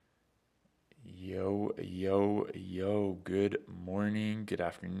Yo, good morning, good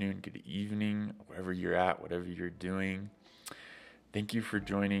afternoon, good evening, wherever you're at, whatever you're doing. Thank you for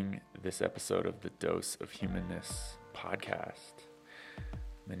joining this episode of the Dose of Humanness podcast.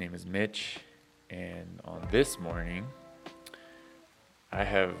 My name is Mitch, and on this morning, I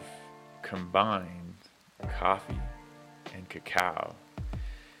have combined coffee and cacao,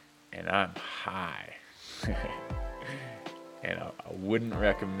 and I'm high. And I wouldn't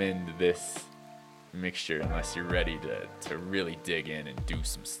recommend this mixture unless you're ready to really dig in and do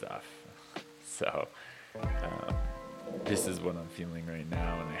some stuff. So this is what I'm feeling right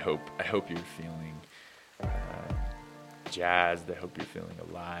now, and I hope you're feeling jazzed. I hope you're feeling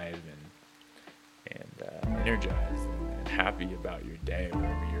alive and energized and happy about your day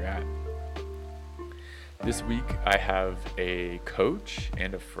wherever you're at. This week I have a coach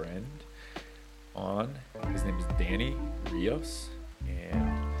and a friend on. His name is Danny Rios, and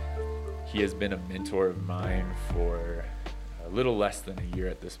he has been a mentor of mine for a little less than a year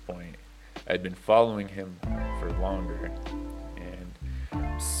at this point. I'd been following him for longer, and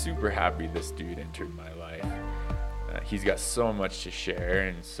I'm super happy this dude entered my life. He's got so much to share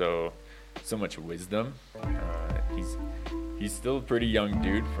and so much wisdom. He's still a pretty young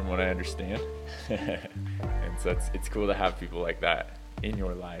dude from what I understand. And so it's cool to have people like that in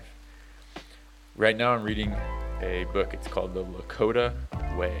your life. Right now I'm reading a book. It's called The Lakota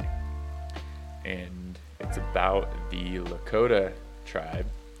Way, and it's about the Lakota tribe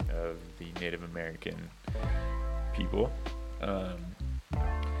of the Native American people.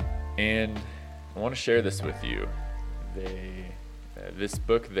 And I want to share this with you. This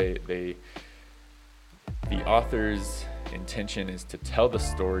book, the author's intention is to tell the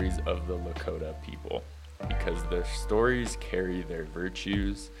stories of the Lakota people, because their stories carry their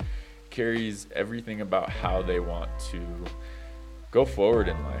virtues, carries everything about how they want to go forward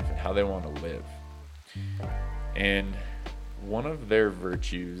in life and how they want to live. And one of their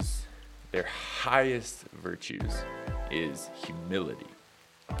virtues, their highest virtues, is humility.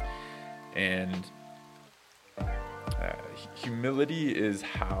 And humility is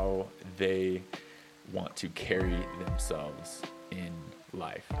how they want to carry themselves in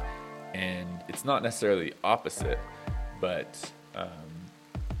life. And it's not necessarily opposite, but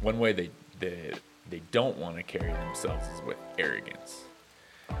one way they don't want to carry themselves is with arrogance.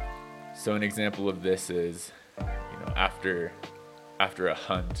 So an example of this is, after a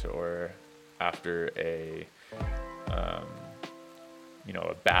hunt or after a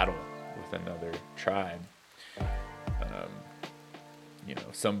battle with another tribe,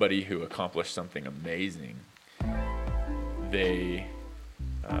 somebody who accomplished something amazing, they're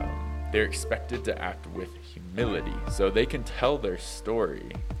expected to act with humility. So they can tell their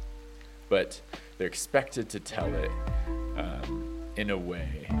story, but they're expected to tell it in a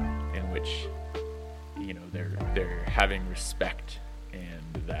way in which they're having respect,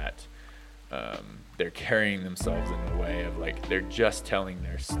 and that they're carrying themselves in a way of like they're just telling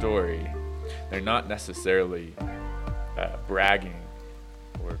their story. They're not necessarily bragging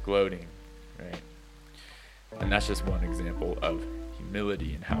or gloating, right? And that's just one example of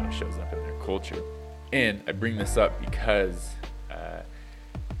humility and how it shows up in their culture. And I bring this up because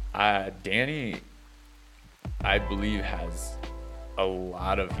Danny, I believe, has a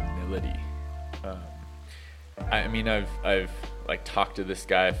lot of humility. I've like talked to this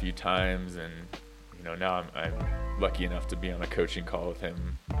guy a few times, and now I'm lucky enough to be on a coaching call with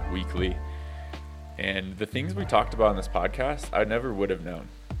him weekly. And the things we talked about on this podcast, I never would have known.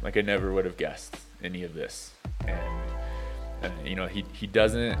 Like, I never would have guessed any of this. And he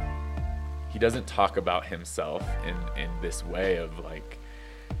doesn't talk about himself in this way of like,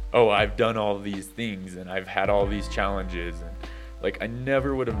 oh, I've done all these things and I've had all these challenges, and like I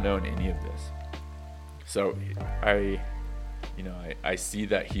never would have known any of this. So I see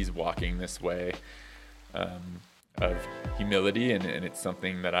that he's walking this way of humility, and it's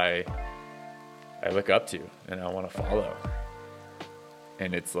something that I look up to and I want to follow.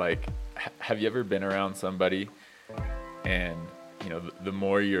 And it's like, have you ever been around somebody and the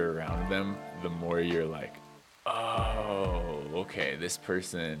more you're around them, the more you're like, oh, okay, this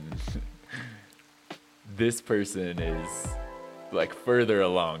person is like further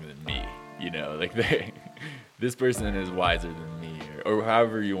along than me, like this person is wiser than me, or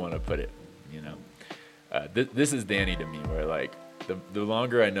however you want to put it, this is Danny to me, where like the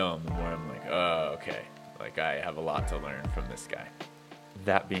longer I know him, the more I'm like, oh, okay, like I have a lot to learn from this guy.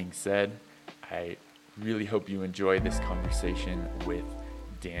 That being said, I really hope you enjoy this conversation with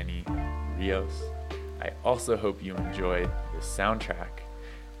Danny Rios. I also hope you enjoy the soundtrack.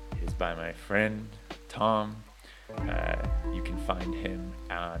 It is by my friend Tom. You can find him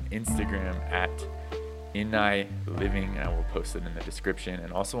on Instagram at Inai Living, and I will post it in the description,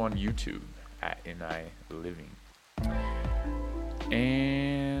 and also on YouTube at Inai Living.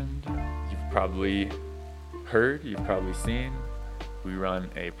 And you've probably heard, you've probably seen, we run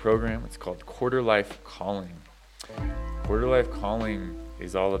a program. It's called Quarter Life Calling. Quarter Life Calling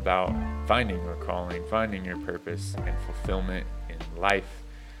is all about finding your calling, finding your purpose and fulfillment in life.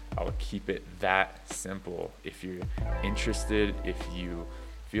 I'll keep it that simple. If you're interested, if you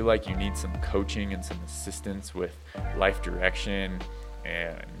feel like you need some coaching and some assistance with life direction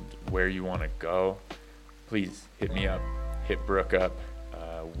and where you want to go, please hit me up, hit Brooke up.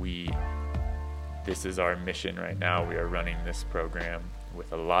 This is our mission right now. We are running this program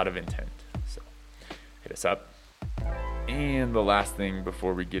with a lot of intent. So hit us up. And the last thing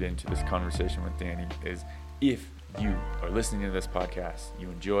before we get into this conversation with Danny is, if you are listening to this podcast, you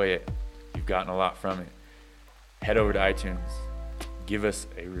enjoy it, you've gotten a lot from it, head over to iTunes, give us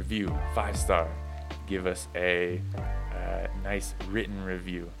a review, 5-star, give us a nice written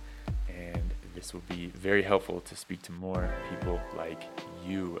review, and this will be very helpful to speak to more people like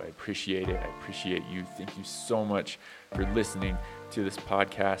you. I appreciate it. I appreciate you. Thank you so much for listening to this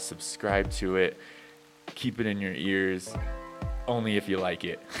podcast. Subscribe to it. Keep it in your ears, only if you like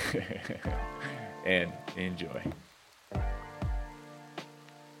it. And enjoy.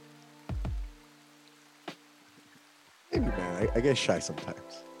 Maybe, man. I get shy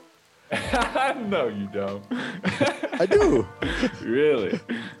sometimes. No, you don't. I do. Really?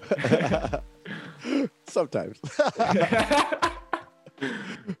 Sometimes.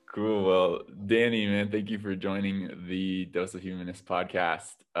 Cool. Well, Danny, man, thank you for joining the Dose of Humanist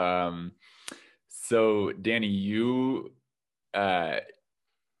podcast. So, Danny, you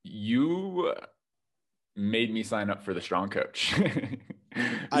made me sign up for the Strong Coach.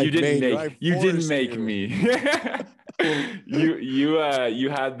 You didn't make me. You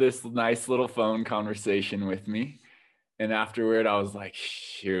had this nice little phone conversation with me, and afterward I was like,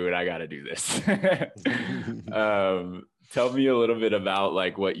 shoot, I got to do this. Tell me a little bit about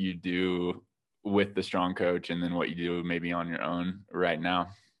like what you do with the Strong Coach, and then what you do maybe on your own right now.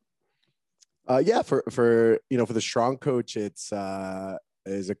 Yeah, for the Strong Coach, it's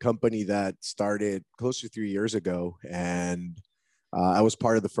is a company that started close to 3 years ago, and I was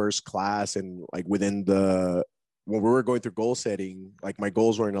part of the first class. And like when we were going through goal setting, like my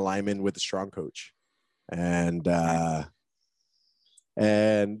goals were in alignment with the Strong Coach, and I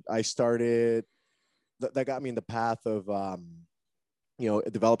started. That got me in the path of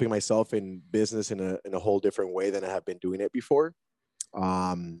developing myself in business in a whole different way than I have been doing it before.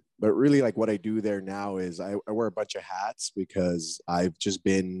 But really, like what I do there now is I wear a bunch of hats, because I've just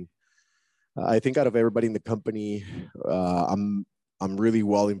been, I think out of everybody in the company, I'm really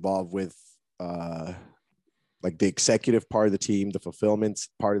well involved with like the executive part of the team, the fulfillment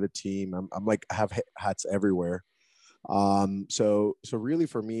part of the team. I'm like, I have hats everywhere. So really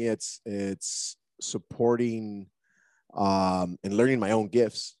for me, it's supporting and learning my own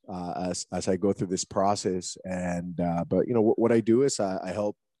gifts as I go through this process. And but what I do is I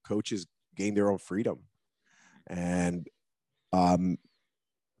help coaches gain their own freedom, and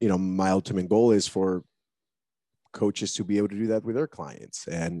my ultimate goal is for coaches to be able to do that with their clients.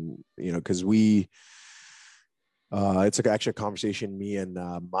 And because it's like actually a conversation me and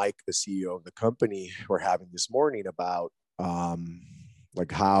Mike, the CEO of the company, were having this morning about how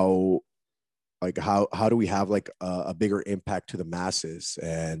do we have like a bigger impact to the masses,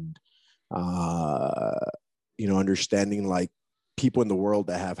 and understanding like people in the world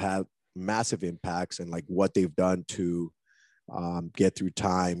that have had massive impacts, and like what they've done to get through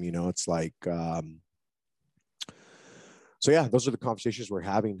time. It's like so yeah, those are the conversations we're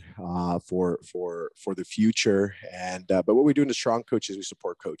having for the future. And but what we do in the Strong Coach is we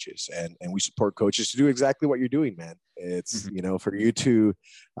support coaches, and we support coaches to do exactly what you're doing, man. It's for you to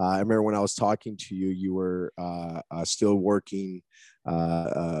I remember when I was talking to you, you were still working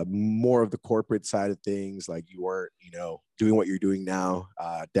more of the corporate side of things. Like you weren't doing what you're doing now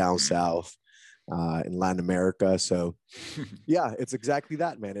down south in Latin America. So yeah, it's exactly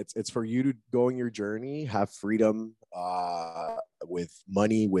that, man. It's for you to go on your journey, have freedom with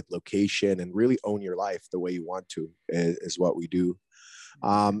money, with location, and really own your life the way you want to is what we do.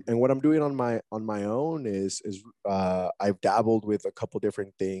 And what I'm doing on my own is I've dabbled with a couple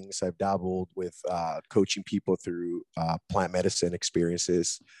different things. I've dabbled with coaching people through plant medicine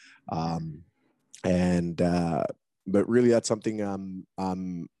experiences. But really that's something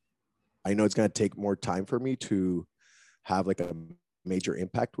I know it's going to take more time for me to have like a major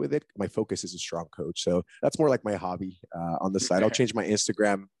impact with it. My focus is a Strong Coach. So that's more like my hobby on the side. I'll change my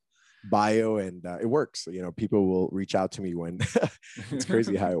Instagram bio, and it works. You know, people will reach out to me when it's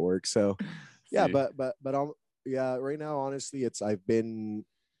crazy how it works. So yeah, See. but yeah, right now, honestly, I've been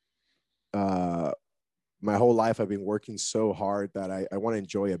uh my whole life I've been working so hard that I want to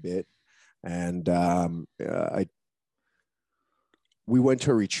enjoy a bit. And I we went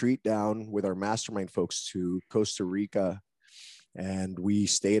to a retreat down with our mastermind folks to Costa Rica, and we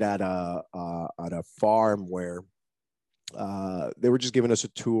stayed at a farm where they were just giving us a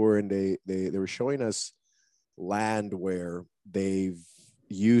tour, and they were showing us land where they've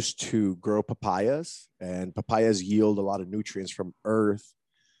used to grow papayas, and papayas yield a lot of nutrients from earth.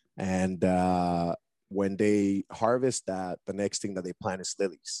 And when they harvest that, the next thing that they plant is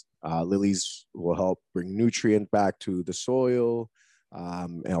lilies. Lilies will help bring nutrient back to the soil,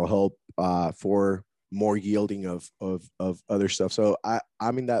 and it'll help for more yielding of other stuff. So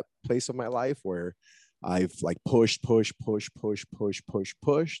I'm in that place of my life where I've like pushed. So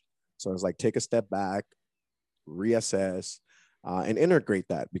I was like, take a step back, reassess, and integrate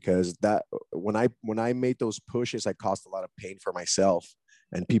that, because that when I made those pushes, I caused a lot of pain for myself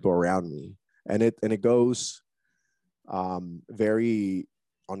and people around me, and it goes very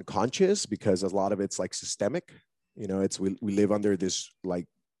unconscious, because a lot of it's like systemic. You know, it's we live under this like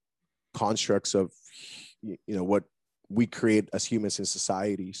constructs of, you know, what we create as humans in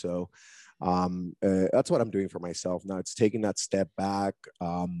society. So that's what I'm doing for myself now. It's taking that step back,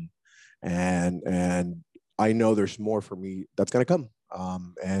 and I know there's more for me that's gonna come.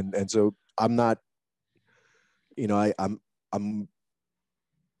 And so I'm not, you know, I'm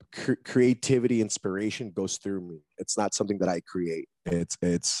creativity, inspiration goes through me. It's not something that I create.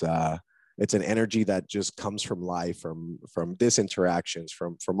 It's an energy that just comes from life, from this interactions,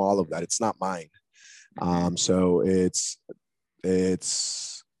 from all of that. It's not mine. So it's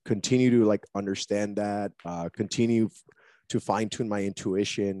continue to like understand that, continue to fine tune my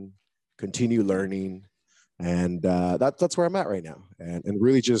intuition, continue learning, and that's where I'm at right now. And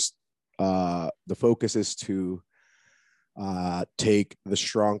really just the focus is to take the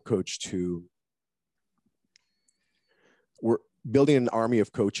strong coach to, we're building an army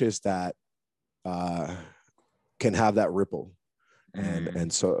of coaches that can have that ripple.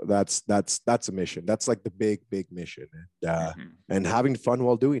 And so that's a mission. That's like the big mission. And having fun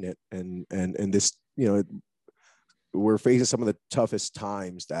while doing it. And this, you know, we're facing some of the toughest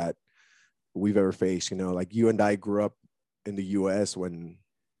times that we've ever faced. You know, like you and I grew up in the US when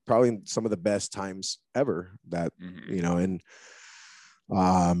probably some of the best times ever that, you know, and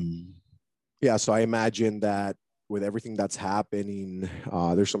yeah, so I imagine that with everything that's happening,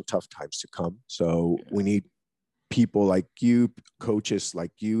 there's some tough times to come. So we need people like you, coaches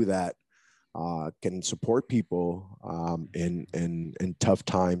like you, that can support people in tough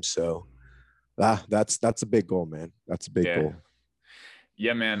times. So that's a big goal, man. That's a big goal.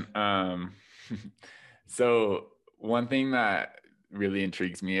 Yeah, man. So one thing that really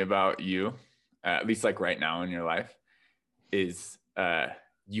intrigues me about you, at least like right now in your life, is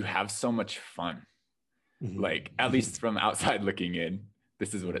you have so much fun. Like, at least from outside looking in,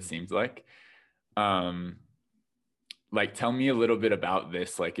 this is what it seems like. Like, tell me a little bit about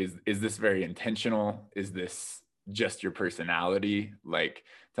this. Like, is this very intentional? Is this just your personality? Like,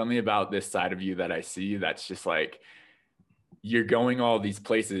 tell me about this side of you that I see that's just like, you're going all these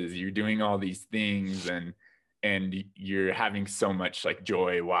places, you're doing all these things, and you're having so much like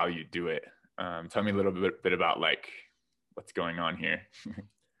joy while you do it. Tell me a little bit about like what's going on here.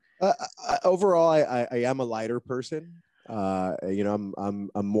 Overall, I am a lighter person. You know, I'm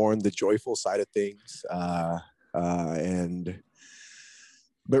more on the joyful side of things.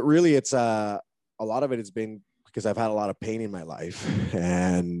 But really it's a lot of it has been because I've had a lot of pain in my life.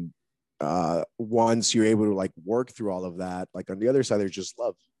 And once you're able to like work through all of that, like on the other side, there's just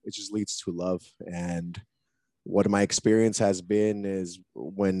love. It just leads to love. And what my experience has been is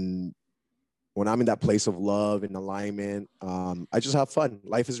when I'm in that place of love and alignment, I just have fun.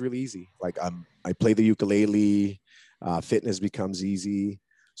 Life is really easy. Like I play the ukulele, fitness becomes easy.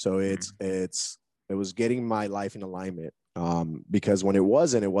 So it was getting my life in alignment, because when it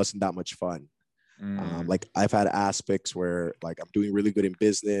wasn't that much fun. Like I've had aspects where like I'm doing really good in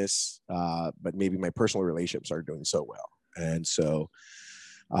business, but maybe my personal relationships aren't doing so well. And so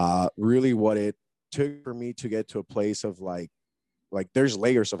really what it took for me to get to a place of like there's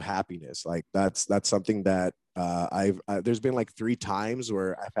layers of happiness. Like that's something that there's been like 3 times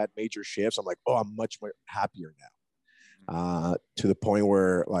where I've had major shifts. I'm like, oh, I'm much more happier now, to the point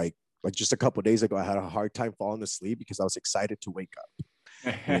where like just a couple of days ago, I had a hard time falling asleep because I was excited to wake up,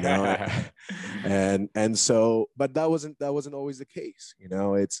 you know. and so, but that wasn't always the case, you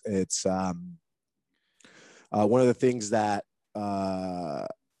know. It's one of the things that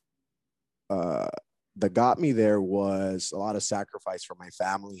that got me there was a lot of sacrifice for my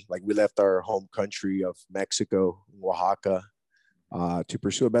family. Like we left our home country of Mexico, Oaxaca, to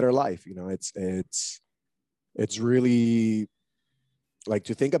pursue a better life. You know, it's really, like,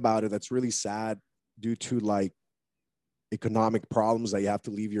 to think about it, that's really sad due to like economic problems that you have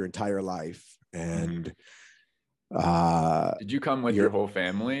to leave your entire life. And did you come with your whole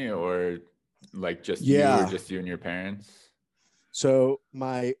family, or like just you, or yeah. just you and your parents? So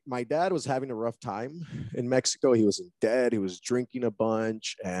my dad was having a rough time in Mexico. He was in debt. He was drinking a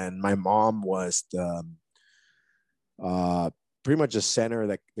bunch, and my mom was the pretty much the center,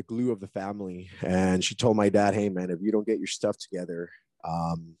 like the glue of the family. And she told my dad, "Hey, man, if you don't get your stuff together,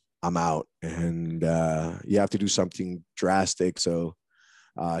 I'm out, and you have to do something drastic." So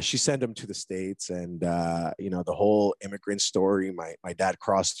she sent him to the States, and you know, the whole immigrant story. My dad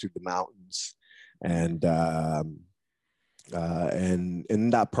crossed through the mountains, and in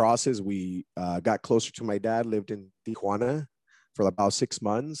that process, we got closer to my dad. Lived in Tijuana for about 6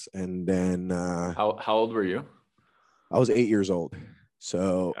 months, and then How old were you? I was 8 years old.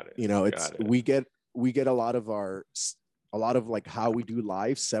 So you know, we get a lot of like how we do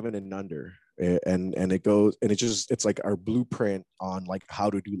life 7 and under, and it goes, and it's like our blueprint on like how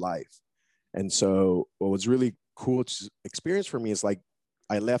to do life. And so what was really cool to experience for me is like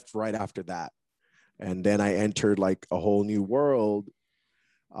I left right after that, and then I entered like a whole new world.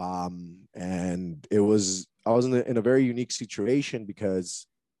 And I was in a very unique situation because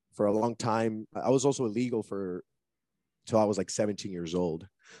for a long time I was also illegal for till I was like 17 years old.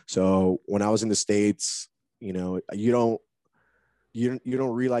 So when I was in the States, you know, you don't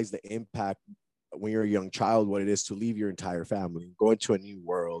realize the impact when you're a young child, what it is to leave your entire family, go into a new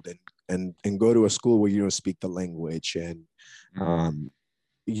world, and go to a school where you don't speak the language. And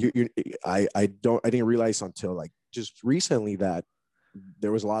I didn't realize until like just recently that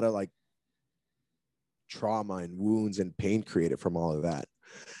there was a lot of like trauma and wounds and pain created from all of that.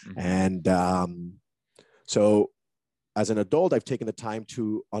 And so as an adult, I've taken the time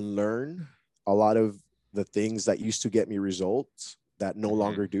to unlearn a lot of the things that used to get me results that no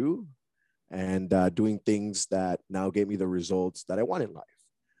longer do, and doing things that now get me the results that I want in life.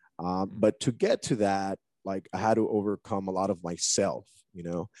 But to get to that, like I had to overcome a lot of myself, you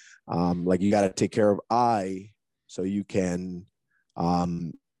know, like you got to take care of so you can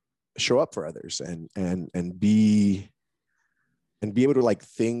show up for others, and be able to like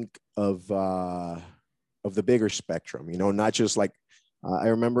think of the bigger spectrum, you know, not just like I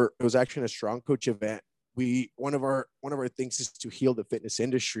remember it was actually in a Strong Coach event. One of our things is to heal the fitness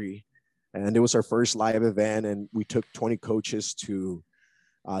industry, and it was our first live event, and we took 20 coaches to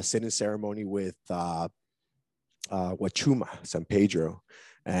sit in ceremony with Wachuma San Pedro.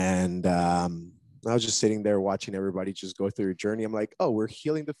 And I was just sitting there watching everybody just go through their journey. I'm like, oh, we're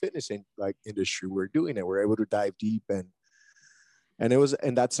healing the fitness industry. We're doing it. We're able to dive deep. And it was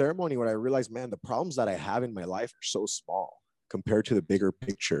in that ceremony when I realized, man, the problems that I have in my life are so small compared to the bigger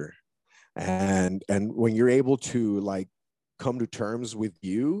picture. And when you're able to like come to terms with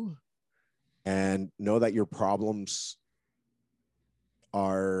you and know that your problems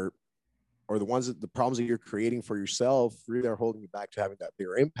are, or the problems that you're creating for yourself really are holding you back to having that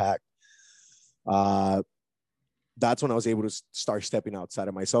bigger impact. That's when I was able to start stepping outside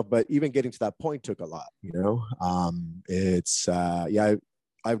of myself. But even getting to that point took a lot, you know.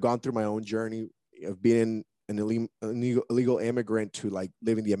 I've gone through my own journey of being an illegal immigrant to like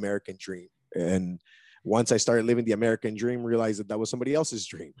living the American dream. And once I started living the American dream, realized that was somebody else's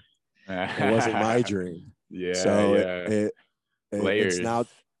dream. It wasn't my dream. Yeah. So layers. It's now,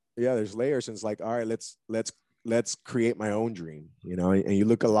 there's layers, and it's like, all right, let's create my own dream, you know. And you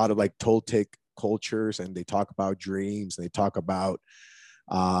look at a lot of like Toltec cultures, and they talk about dreams, and they talk about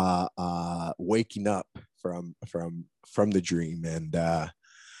waking up from the dream. And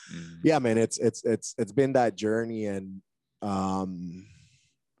yeah, man, it's been that journey. And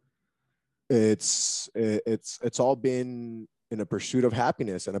it's all been in a pursuit of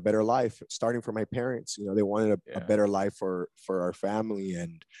happiness and a better life, starting from my parents. You know, they wanted a better life for our family.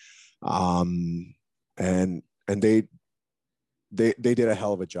 And they did a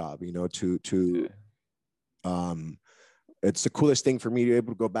hell of a job, you know, it's the coolest thing for me to be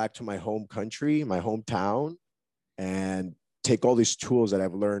able to go back to my home country, my hometown, and take all these tools that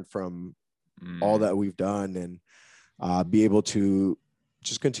I've learned from all that we've done, and be able to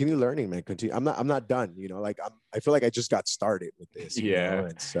just continue learning, man. I'm not done, you know, like I feel like I just got started with this, you know?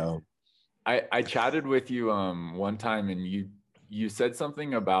 And so I chatted with you one time, and you said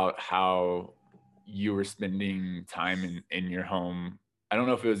something about how you were spending time in your home. I don't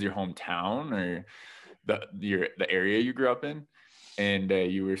know if it was your hometown or the area you grew up in, And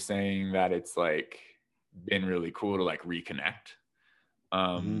you were saying that it's like been really cool to like reconnect.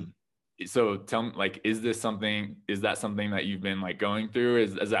 Mm-hmm. So tell me, like, is that something that you've been like going through?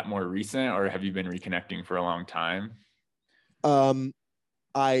 Is that more recent, or have you been reconnecting for a long time? Um,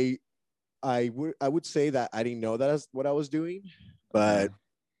 I I would say that I didn't know that's what I was doing, Uh-huh. but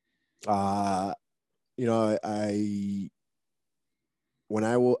uh, I when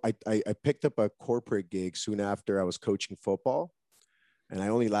I picked up a corporate gig soon after I was coaching football, and I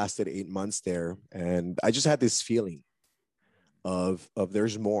only lasted 8 months there, and I just had this feeling of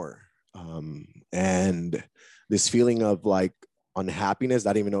there's more, and this feeling of like unhappiness.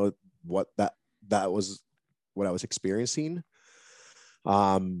 I didn't even know what that was, what I was experiencing.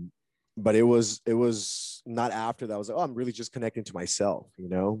 Um, but it was not after that. I was like, oh, I'm really just connecting to myself,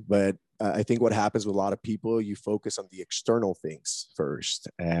 But I think what happens with a lot of people, you focus on the external things first,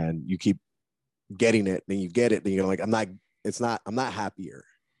 and you keep getting it, then you get it, then you're like, I'm not happier,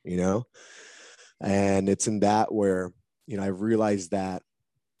 you know. And it's in that where I've realized that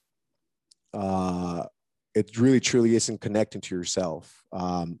uh, it really truly isn't connecting to yourself,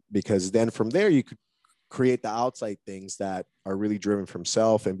 because then from there you could create the outside things that are really driven from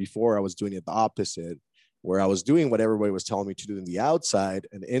self. And before I was doing it the opposite, where I was doing what everybody was telling me to do in the outside,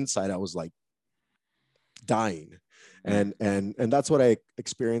 and the inside I was like dying. Mm. And that's what I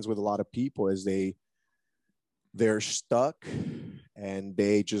experience with a lot of people is they're stuck, and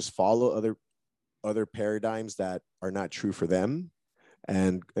they just follow other paradigms that are not true for them,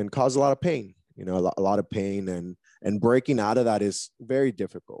 and cause a lot of pain, a lot of pain. And breaking out of that is very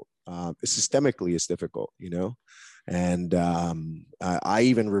difficult. Systemically it's difficult, and I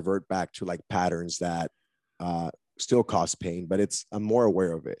even revert back to like patterns that still cause pain, but I'm more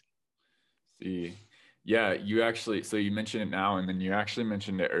aware of it. See, yeah, you actually, so you mentioned it now, and then you actually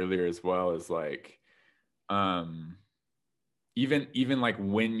mentioned it earlier as well, as like, um, even like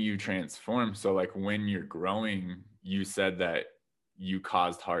when you transform, so like when you're growing, you said that you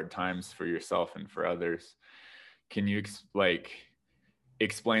caused hard times for yourself and for others. Can you like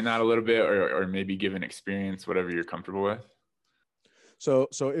explain that a little bit, or maybe give an experience, whatever you're comfortable with? So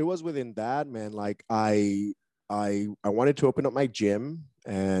it was within that, man. Like I wanted to open up my gym,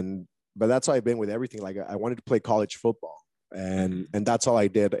 and but that's how I've been with everything. Like I wanted to play college football, and Mm-hmm. and that's all I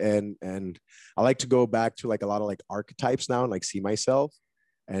did. And I like to go back to like a lot of like archetypes now and like see myself.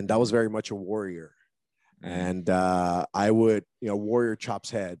 And that was Mm-hmm. very much a warrior. Mm. And I would, warrior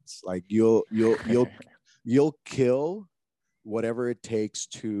chops heads. Like you'll kill whatever it takes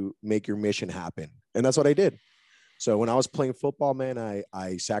to make your mission happen. And that's what I did. So when I was playing football, man,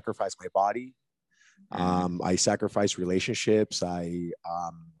 I sacrificed my body. Mm. I sacrificed relationships. I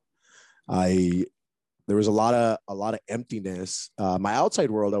there was a lot of emptiness. My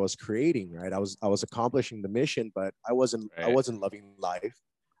outside world I was creating, right? I was accomplishing the mission, but I Right. wasn't loving life.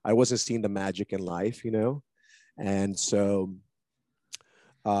 I wasn't seeing the magic in life, And so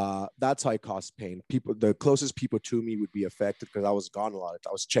that's how I caused pain. People, the closest people to me would be affected because I was gone a lot.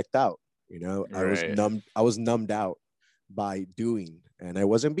 I was checked out. I was Right. numbed. I was numbed out by doing, and I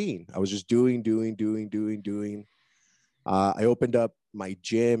wasn't being. I was just doing, doing, doing, doing, doing. I opened up my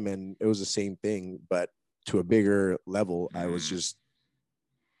gym, and it was the same thing, but to a bigger level. I was Mm. just,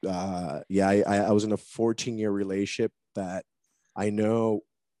 yeah. I was in a 14-year relationship that I know.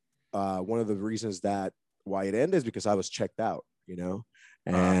 One of the reasons that why it ended is because I was checked out.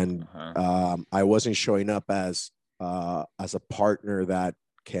 And Uh-huh. I wasn't showing up as a partner that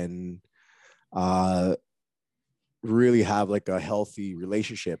can uh, really have like a healthy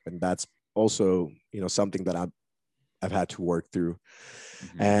relationship, and that's also something that I've had to work through.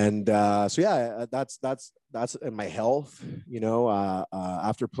 Mm-hmm. And so yeah, that's in my health.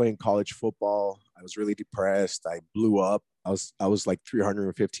 After playing college football, I was really depressed. I blew up. I was like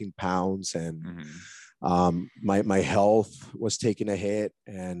 315 pounds, and Mm-hmm. my health was taking a hit.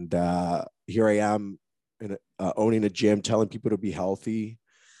 And here I am owning a gym, telling people to be healthy,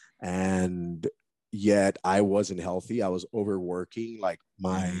 and yet I wasn't healthy. I was overworking. Like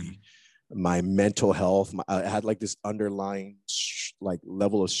Mm-hmm. my mental health, I had like this underlying like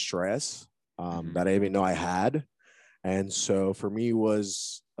level of stress Mm-hmm. that I didn't even know I had. And so for me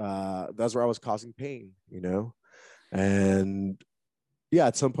was that's where I was causing pain, and yeah,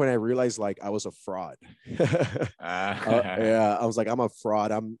 at some point I realized like I was a fraud. Yeah, I was like, I'm a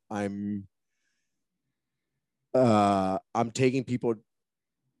fraud. I'm taking people.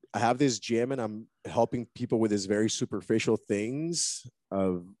 I have this gym, and I'm helping people with these very superficial things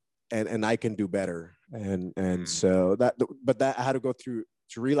of, and I can do better. And Mm. so but that I had to go through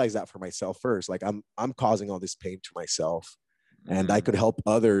to realize that for myself first. Like I'm causing all this pain to myself, and I Mm. could help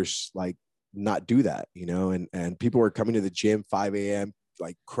others like not do that, you know, and people were coming to the gym 5 a.m.,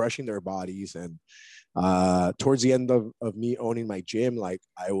 like crushing their bodies. And towards the end of me owning my gym, like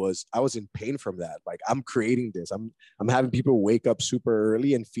I was in pain from that. Like I'm creating this, I'm having people wake up super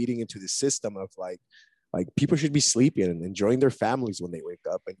early and feeding into the system of like people should be sleeping and enjoying their families when they wake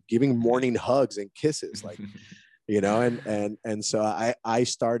up and giving morning hugs and kisses, like, you know. And so I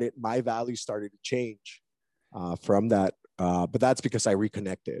started, my values started to change from that. But that's because I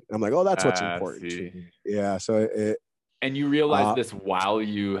reconnected. I'm like, oh, that's what's important to me. Yeah. So and you realized this while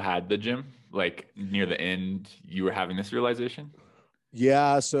you had the gym, like near the end, you were having this realization?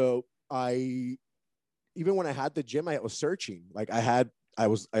 Yeah. So even when I had the gym, I was searching. Like I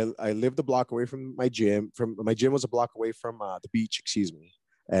lived a block away from my gym. From my gym was a block away from the beach, excuse me.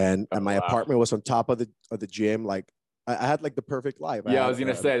 And my apartment was on top of the gym. Like I had like the perfect life. Yeah, I was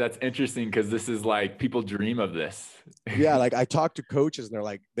gonna say that's interesting because this is like people dream of this. Yeah, like I talked to coaches and they're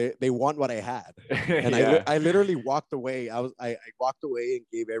like they want what I had, and yeah. I literally walked away. I walked away and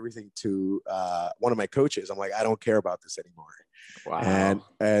gave everything to one of my coaches. I'm like, I don't care about this anymore. Wow.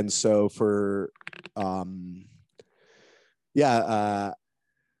 And so for I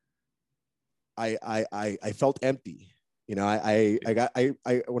felt empty. You know, I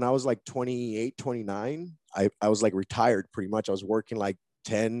when I was like 28, 29, I was like retired pretty much. I was working like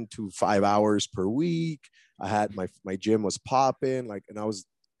 10 to 5 hours per week. I had my gym was popping, like, and I was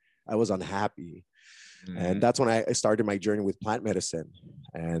unhappy. And that's when I started my journey with plant medicine.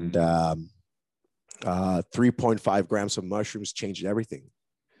 And 3.5 grams of mushrooms changed everything.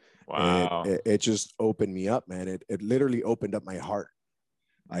 Wow. It just opened me up, man. It literally opened up my heart.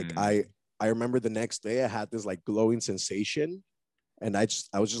 Like I remember the next day I had this like glowing sensation, and I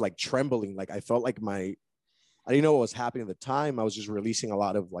was just like trembling. Like I felt like I didn't know what was happening at the time. I was just releasing a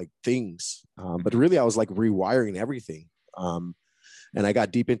lot of like things, but really I was like rewiring everything. And I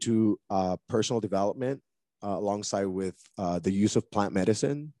got deep into personal development alongside with the use of plant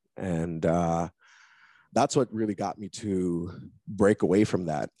medicine. And that's what really got me to break away from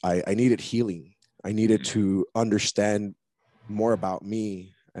that. I needed healing. I needed to understand more about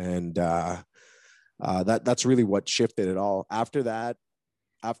me. And that's really what shifted it all. After that,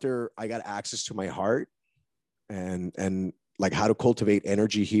 after I got access to my heart and like how to cultivate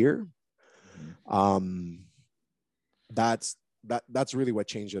energy here, that's really what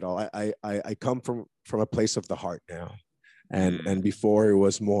changed it all. I come from a place of the heart now, and before it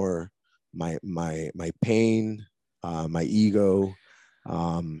was more my pain, my ego,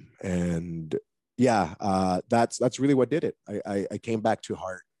 and that's really what did it. I came back to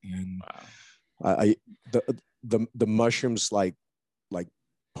heart, and the mushrooms like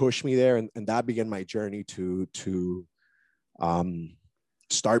pushed me there, and that began my journey to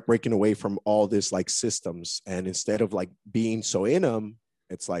start breaking away from all this like systems. And instead of like being so in them,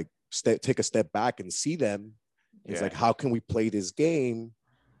 it's like take a step back and see them. It's like, how can we play this game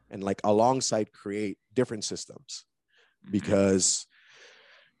and like alongside create different systems? Because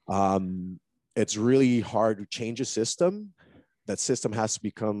it's really hard to change a system. That system has to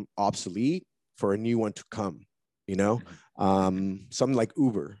become obsolete for a new one to come, you know. Something like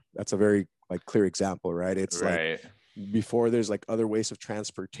Uber, that's a very like clear example, right? It's like before there's like other ways of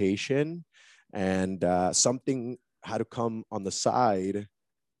transportation, and something had to come on the side,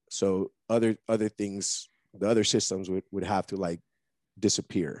 so other things, the other systems would have to like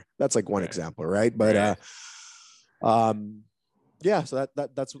disappear. That's like one example, right? But so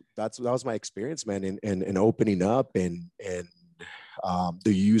that was my experience, man, in opening up and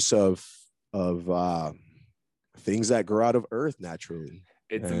the use of things that grow out of earth naturally.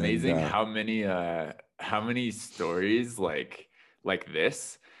 It's amazing how many stories like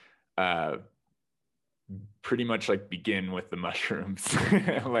this pretty much like begin with the mushrooms.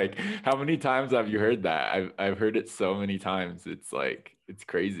 Like, how many times have you heard that? I've heard it so many times. It's like, it's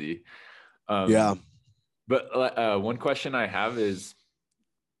crazy. But one question I have is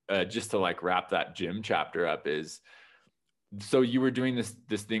just to like wrap that gym chapter up is, so you were doing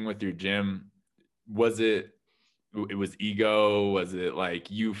this thing with your gym. Was it was ego? Was it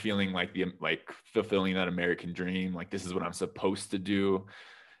like you feeling like fulfilling that American dream? Like, this is what I'm supposed to do.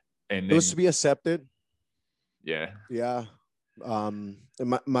 And then, it was to be accepted. Yeah.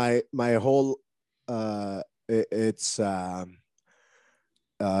 My whole it's I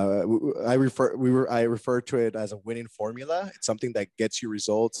refer to it as a winning formula. It's something that gets you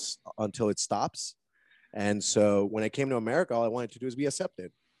results until it stops. And so when I came to America, all I wanted to do is be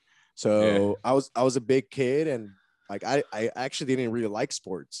accepted. So I was a big kid, and like I actually didn't really like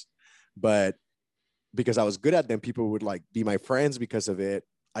sports, but because I was good at them, people would like be my friends because of it.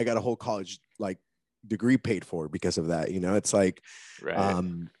 I got a whole college like degree paid for because of that. You know, it's like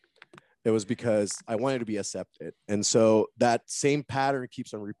It was because I wanted to be accepted. And so that same pattern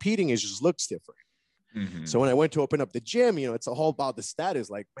keeps on repeating. It just looks different. Mm-hmm. So when I went to open up the gym, you know, it's all about the status.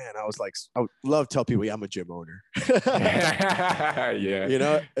 Like, man, I was like, I would love to tell people, yeah, I'm a gym owner. Yeah. You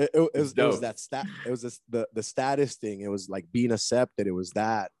know, it was Dope. that it was this, the status thing. It was like being accepted. It was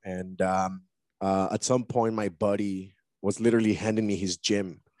that. And at some point, my buddy was literally handing me his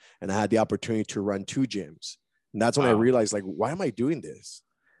gym, and I had the opportunity to run 2 gyms. And that's when I Wow. realized, like, why am I doing this?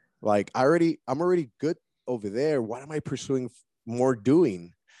 Like, I'm already good over there. Why am I pursuing more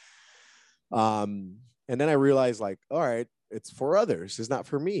doing? And then I realized, like, all right, it's for others. It's not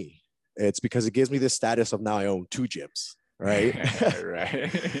for me. It's because it gives me the status of now I own 2 gyms, right?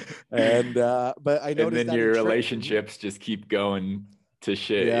 Right. And but I And noticed then that your relationships just keep going to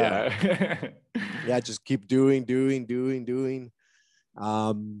shit. yeah, Yeah. yeah, just keep doing.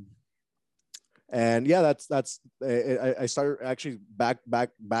 Um, and yeah, I started actually back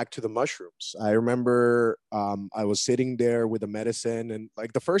to the mushrooms. I remember I was sitting there with the medicine, and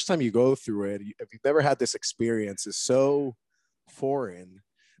like the first time you go through it, if you've never had this experience, it's so foreign.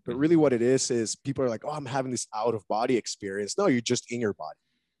 But really what it is people are like, oh, I'm having this out of body experience. No, you're just in your body,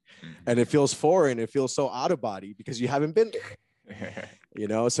 and it feels foreign. It feels so out of body because you haven't been there. You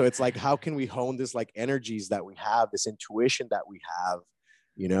know, so it's like, how can we hone this like energies that we have, this intuition that we have?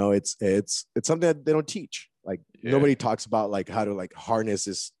 You know, it's something that they don't teach. Like nobody talks about like how to like harness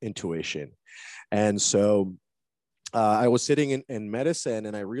this intuition. And so I was sitting in medicine,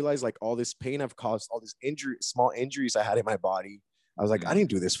 and I realized like all this pain I've caused, all these small injuries I had in my body. I was like, I didn't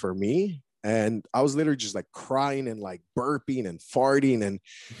do this for me. And I was literally just like crying and like burping and farting, and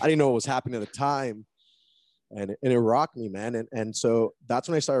I didn't know what was happening at the time. And it rocked me, man. And so that's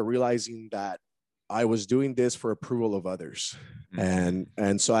when I started realizing that I was doing this for approval of others.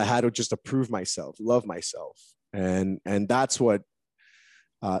 And so I had to just approve myself, love myself. And that's what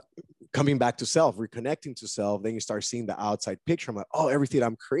coming back to self, reconnecting to self, then you start seeing the outside picture. I'm like, oh, everything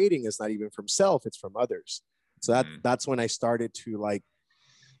I'm creating is not even from self, it's from others. So that's when I started to like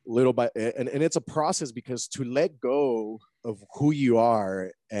little by and it's a process, because to let go of who you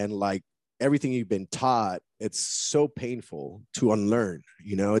are and like everything you've been taught, it's so painful to unlearn.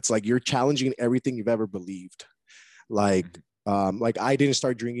 You know, it's like you're challenging everything you've ever believed. Like I didn't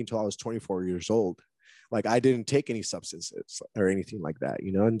start drinking until I was 24 years old. Like I didn't take any substances or anything like that,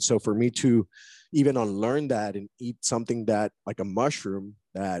 you know. And so for me to even unlearn that and eat something that like a mushroom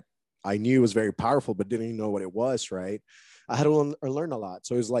that I knew was very powerful but didn't even know what it was, right? I had to learn a lot.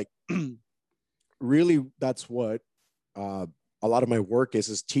 So it was like really that's what a lot of my work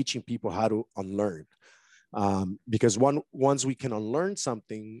is teaching people how to unlearn. Because once we can unlearn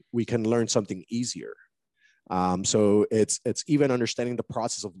something, we can learn something easier. So it's even understanding the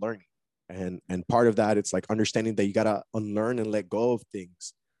process of learning, and part of that, it's like understanding that you gotta unlearn and let go of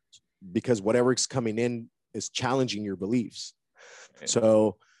things, because whatever's coming in is challenging your beliefs.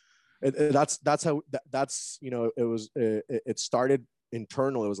 So that's how that's, you know, it started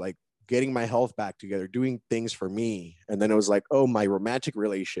internal. It was like getting my health back together, doing things for me. And then it was like, oh, my romantic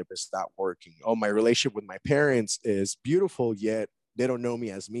relationship is not working. Oh, my relationship with my parents is beautiful, yet they don't know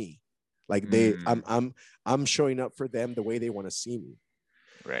me as me. Like I'm showing up for them the way they want to see me.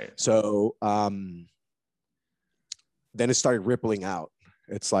 Right. So then it started rippling out.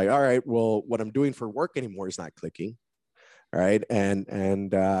 It's like, all right, well, what I'm doing for work anymore is not clicking. Right.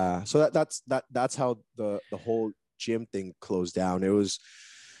 And so that's how the whole gym thing closed down.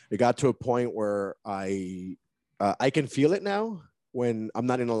 It got to a point where I can feel it now when I'm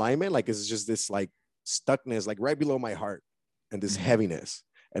not in alignment. Like it's just this like stuckness, like right below my heart, and this heaviness,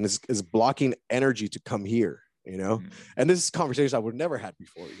 and it's blocking energy to come here, you know. And this is conversations I would never had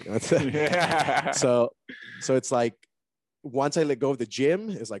before, you know. So it's like once I let go of the gym,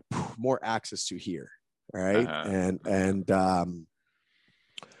 it's like more access to here, right?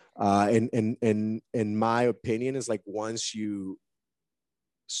 In my opinion, is like once you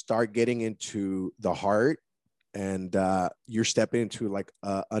start getting into the heart, and you're stepping into like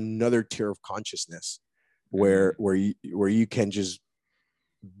another tier of consciousness where you can just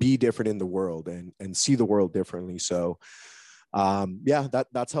be different in the world and see the world differently. So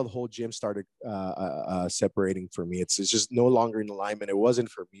that's how the whole gym started separating for me. It's just no longer in alignment. It wasn't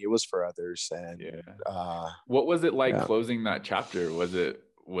for me, it was for others. And what was it like closing that chapter? Was it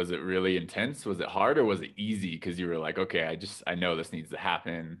really intense? Was it hard, or was it easy because you were like, okay, I know this needs to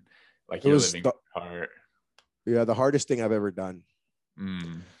happen, like you're living the heart? Yeah, the hardest thing I've ever done.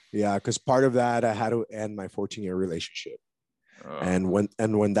 Yeah, because part of that, I had to end my 14-year relationship. And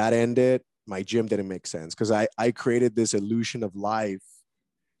when that ended, my gym didn't make sense, because I created this illusion of life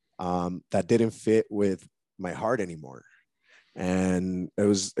that didn't fit with my heart anymore. and it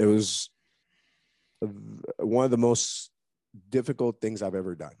was one of the most difficult things I've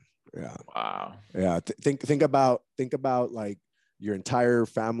ever done. Yeah. Wow. Yeah. Think about like your entire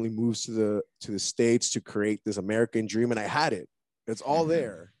family moves to the States to create this American dream, and I had it. It's all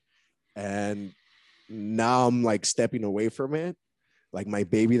there. And now I'm like stepping away from it. Like my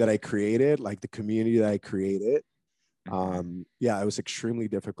baby that I created, like the community that I created. Yeah, it was extremely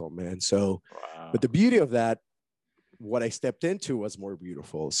difficult, man. So, Wow. but the beauty of that, what I stepped into was more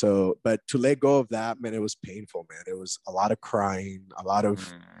beautiful. So, but to let go of that, man, it was painful, man. It was a lot of crying, a lot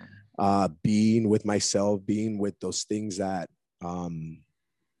of being with myself, being with those things um,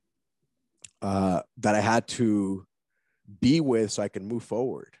 that I had to be with so I can move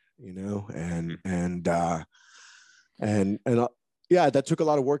forward, you know, and yeah, that took a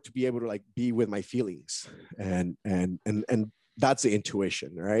lot of work to be able to like be with my feelings, and that's the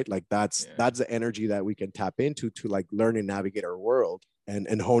intuition, right? Like that's the energy that we can tap into to like learn and navigate our world,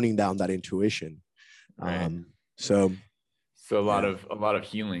 and honing down that intuition. Right. So So yeah. a lot of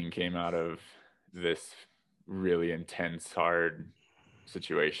healing came out of this really intense, hard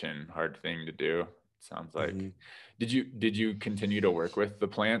situation, hard thing to do. Sounds like. Mhm. Did you continue to work with the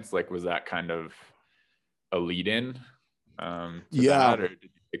plants? Like, was that kind of a lead in to Yeah. that, or did you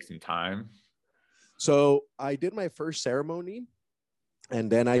take some time? So I did my first ceremony,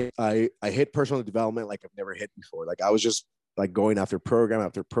 and then I hit personal development like I've never hit before. Like I was just like going after program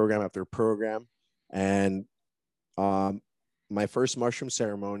after program after program, and um, my first mushroom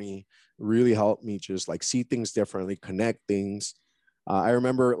ceremony really helped me just like see things differently, connect things. I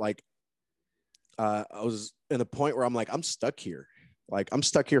remember like I was in a point where I'm like, I'm stuck here, like I'm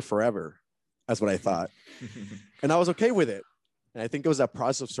stuck here forever. That's what I thought, and I was okay with it. And I think it was that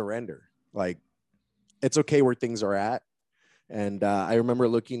process of surrender. Like it's okay where things are at. And I remember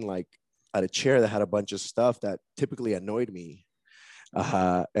looking like at a chair that had a bunch of stuff that typically annoyed me.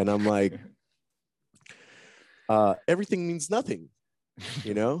 And I'm like, everything means nothing,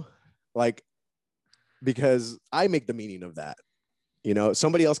 you know, like, because I make the meaning of that. You know,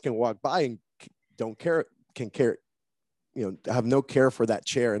 somebody else can walk by and don't care, can care, you know, have no care for that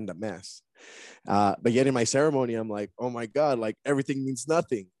chair and the mess. But yet in my ceremony, I'm like, oh my God, like everything means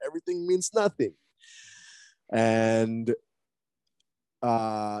nothing. Everything means nothing. And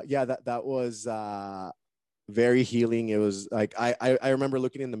yeah, that was very healing. It was like I remember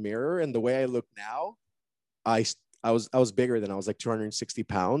looking in the mirror, and the way I look now, I I was bigger than I was like 260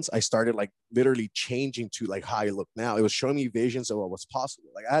 pounds. I started like literally changing to like how I look now. It was showing me visions of what was possible.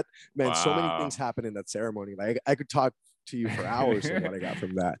 Like I had, man, so many things Wow. happened in that ceremony. Like I could talk to you for hours of what I got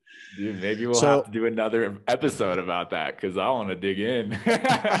from that. Dude, maybe we'll have So to do another episode about that because I want to dig in.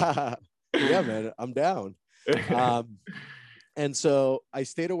 yeah, man, I'm down. Um, and so I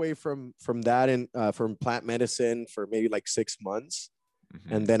stayed away from that and from plant medicine for maybe like 6 months.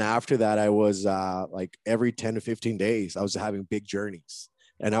 And then after that, I was like every 10 to 15 days, I was having big journeys,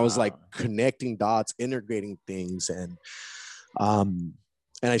 and I was like Wow. connecting dots, integrating things. Um,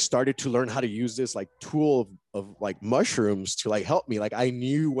 and I started to learn how to use this like tool of like mushrooms to like help me. Like I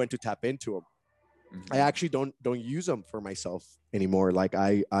knew when to tap into them. I actually don't use them for myself anymore. Like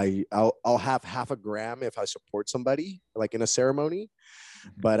I'll have half a gram if I support somebody like in a ceremony,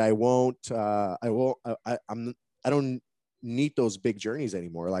 but I don't need those big journeys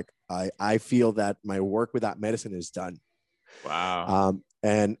anymore. Like I feel that my work with that medicine is done. Wow.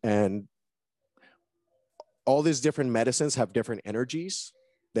 And all these different medicines have different energies.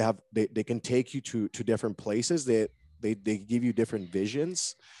 They can take you to different places. They give you different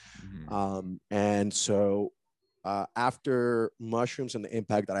visions. And so after mushrooms and the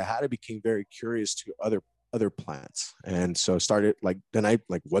impact that I had, I became very curious to other plants. And so started like, then I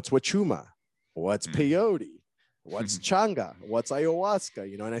like, what's wachuma? What's peyote? What's changa? What's ayahuasca?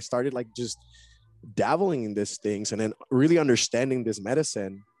 You know, and I started like just dabbling in these things and then really understanding this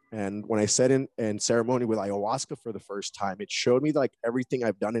medicine. And when I sat in ceremony with ayahuasca for the first time, it showed me like everything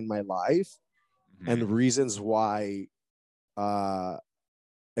I've done in my life and the reasons why and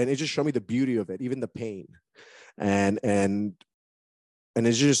it just showed me the beauty of it, even the pain, and and and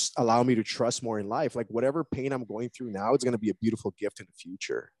it just allowed me to trust more in life. Like whatever pain I'm going through now, it's going to be a beautiful gift in the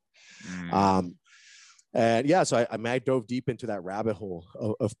future. um and yeah, so I dove deep into that rabbit hole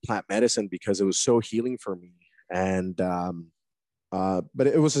of plant medicine because it was so healing for me. And but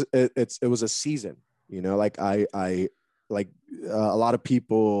it was a season, you know, like I like a lot of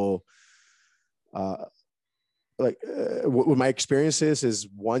people uh what my experience is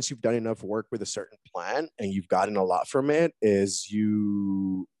once you've done enough work with a certain plant and you've gotten a lot from it, is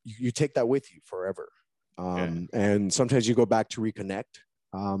you take that with you forever. Yeah. And sometimes you go back to reconnect.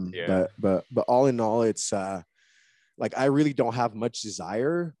 Yeah. But all in all, it's like I really don't have much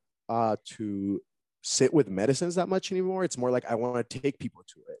desire to sit with medicines that much anymore. It's more like I want to take people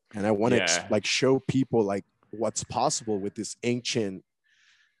to it, and I want to Yeah. like show people like what's possible with this ancient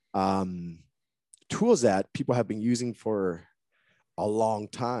tools that people have been using for a long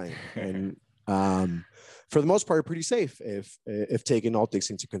time, and for the most part, pretty safe if taking all things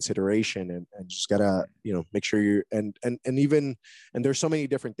into consideration, and just gotta make sure you and even and there's so many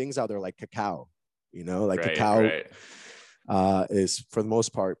different things out there like cacao, like Right, cacao right. is for the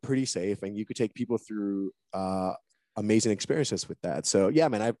most part pretty safe, and you could take people through amazing experiences with that. So yeah,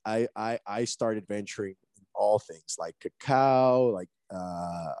 man, I started venturing in all things like cacao, like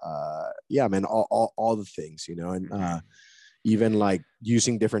yeah, man, all the things, and even like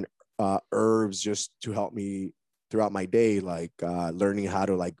using different herbs just to help me throughout my day, like learning how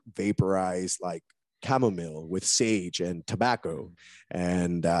to like vaporize like chamomile with sage and tobacco,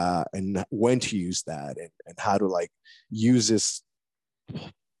 and when to use that, and how to like use this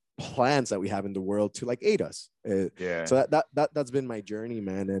plants that we have in the world to like aid us. Yeah. So that's been my journey,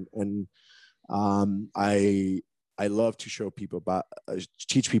 man, and I love to show people about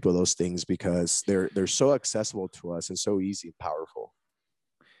teach people those things because they're so accessible to us and so easy and powerful.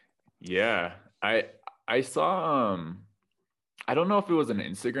 Yeah. I saw I don't know if it was an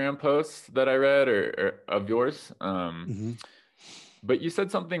Instagram post that I read or of yours. Mm-hmm. But you said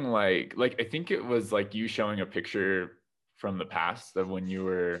something like I think it was like you showing a picture from the past of when you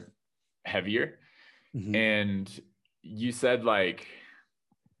were heavier. Mm-hmm. And you said like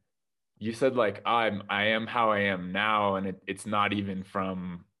I am how I am now, and it's not even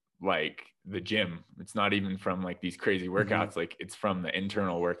from like the gym. It's not even from like these crazy Mm-hmm. workouts. Like it's from the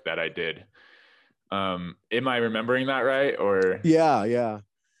internal work that I did. Am I remembering that right? Or Yeah.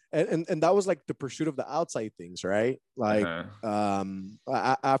 And that was like the pursuit of the outside things, right? Like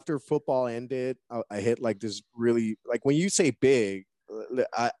uh-huh. after football ended, I hit like this really, like when you say big,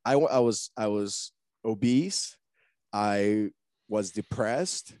 I was obese. I was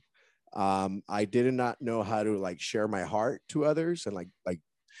depressed. I did not know how to like share my heart to others and like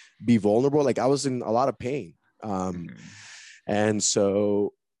be vulnerable. Like I was in a lot of pain. Mm-hmm. And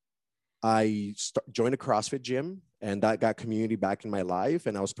so joined a CrossFit gym, and that got community back in my life.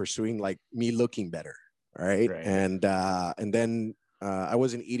 And I was pursuing like me looking better. All right. Right. And then I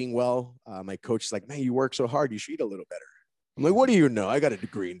wasn't eating well. My coach is like, man, you work so hard. You should eat a little better. I'm like, what do you know? I got a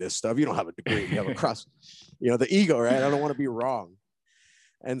degree in this stuff. You don't have a degree. You have a cross, the ego, right? I don't want to be wrong.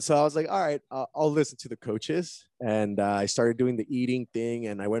 And so I was like, all right, I'll listen to the coaches. And I started doing the eating thing.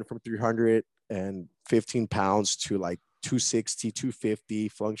 And I went from 315 pounds to like 260, 250,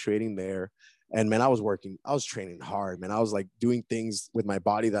 fluctuating there. And man, I was training hard, man. I was like doing things with my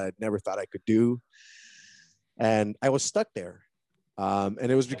body that I'd never thought I could do. And I was stuck there. And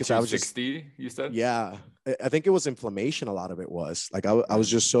it was At because I was just, 260, you said? yeah, I think it was inflammation. A lot of it was like, I was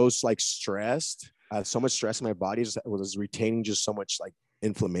Mm. just so like stressed. I had so much stress in my body. Just, was retaining just so much like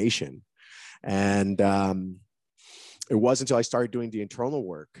inflammation. And it wasn't until I started doing the internal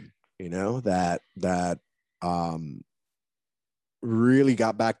work, that really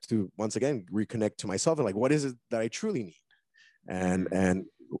got back to, once again, reconnect to myself and like, what is it that I truly need? And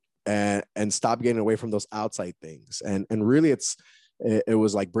Mm-hmm. and stop getting away from those outside things. And really it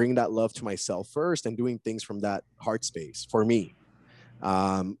was like bringing that love to myself first and doing things from that heart space for me.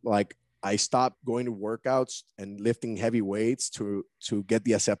 Like I stopped going to workouts and lifting heavy weights to get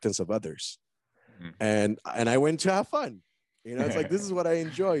the acceptance of others. And I went to have fun. It's like, this is what I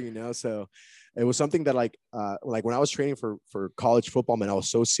enjoy, So it was something that like when I was training for college football, man, I was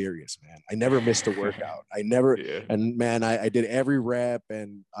so serious, man. I never missed a workout. I never, Yeah. and man, I did every rep,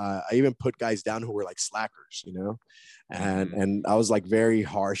 and I even put guys down who were like slackers, and Mm-hmm. and I was like very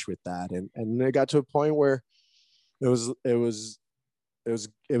harsh with that. And it got to a point where it was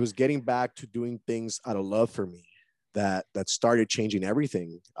getting back to doing things out of love for me that started changing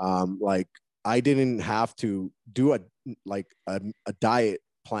everything. Like I didn't have to do a diet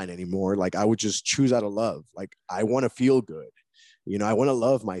plan anymore. Like I would just choose out of love. Like I want to feel good. I want to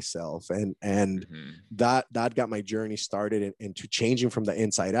love myself, and Mm-hmm. that got my journey started into changing from the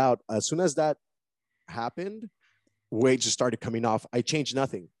inside out. As soon as that happened, weight just started coming off. I changed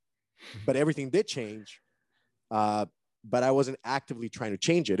nothing, but everything did change. Uh, but I wasn't actively trying to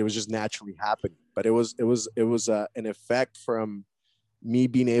change it. It was just naturally happening. But it was an effect from me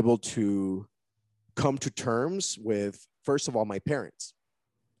being able to come to terms with, first of all, my parents,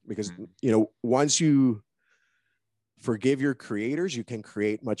 because Mm-hmm. once you forgive your creators, you can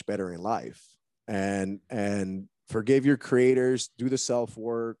create much better in life. And forgive your creators, do the self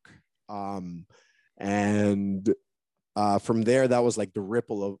work, and from there, that was like the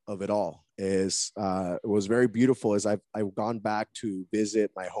ripple of it all. It was very beautiful as I've gone back to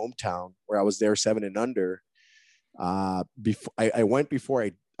visit my hometown where I was there 7 and under. Before I went before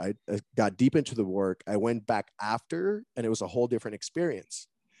I got deep into the work. I went back after, and it was a whole different experience.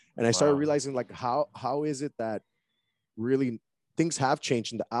 And I started Wow. realizing like how is it that really things have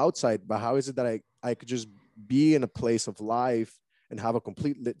changed in the outside, but how is it that I could just be in a place of life and have a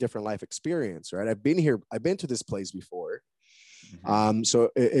completely different life experience, right? I've been here, I've been to this place before. Mm-hmm. So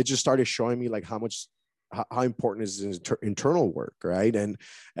it just started showing me like how important is this internal work, right? And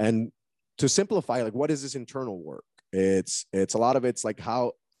to simplify, like what is this internal work? It's a lot of it's like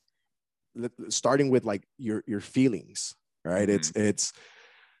how starting with like your feelings, right? Mm-hmm. It's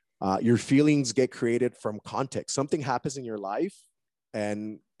your feelings get created from context. Something happens in your life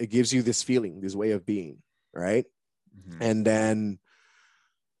and it gives you this feeling, this way of being, right? Mm-hmm. And then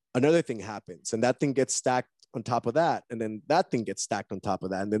another thing happens and that thing gets stacked on top of that. And then that thing gets stacked on top of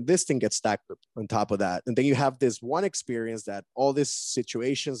that. And then this thing gets stacked on top of that. And then you have this one experience that all these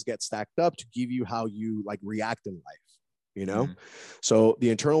situations get stacked up to give you how you like react in life, you know? Mm-hmm. So the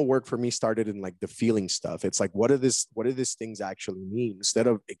internal work for me started in like the feeling stuff. It's like, what do these things actually mean? Instead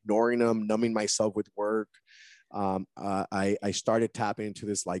of ignoring them, numbing myself with work, I started tapping into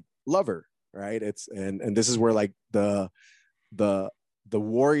this like lover, right? And this is where like the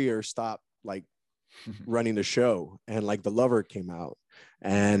warrior stopped like running the show and like the lover came out.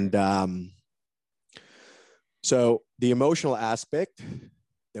 And so the emotional aspect,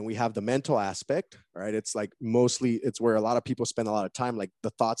 then we have the mental aspect, right? It's like mostly it's where a lot of people spend a lot of time, like the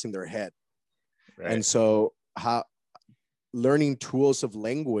thoughts in their head. Right. And so how learning tools of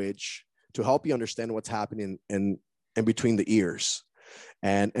language to help you understand what's happening in between the ears,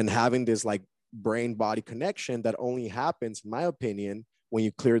 and having this like brain body connection that only happens, in my opinion, when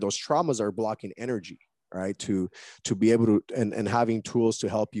you clear those traumas that are blocking energy, right? To be able to and having tools to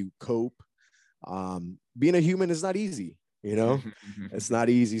help you cope. Being a human is not easy, you know. It's not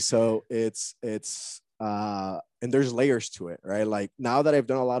easy. So it's and there's layers to it, right? Like now that I've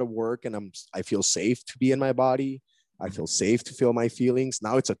done a lot of work and I feel safe to be in my body, I feel safe to feel my feelings.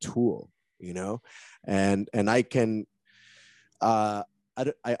 Now it's a tool, you know. And I can I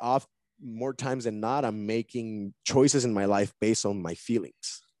oft more times than not, I'm making choices in my life based on my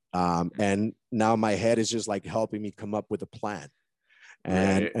feelings. And now my head is just like helping me come up with a plan.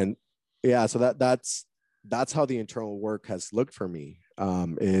 Right. And yeah, so that's how the internal work has looked for me.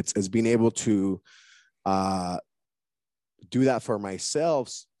 It's being able to uh, do that for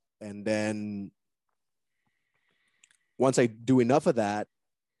myself. And then once I do enough of that,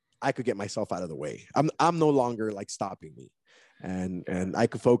 I could get myself out of the way. I'm no longer like stopping me. And I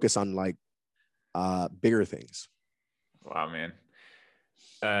could focus on like bigger things. Wow, man.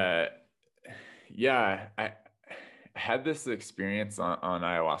 Uh, yeah, I had this experience on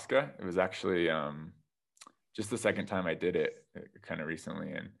ayahuasca. It was actually just the second time I did it, kind of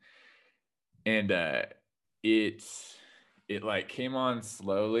recently, and it it like came on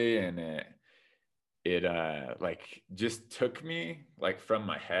slowly, and it like just took me like from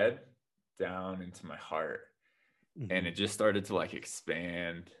my head down into my heart, and it just started to like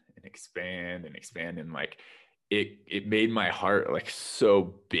expand and expand and expand, and like it made my heart like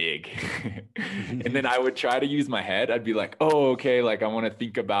so big. And then I would try to use my head. I'd be like, oh, okay, like I want to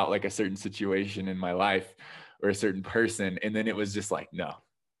think about like a certain situation in my life or a certain person, and then it was just like, no,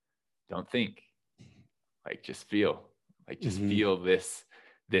 don't think, like just feel, like just feel this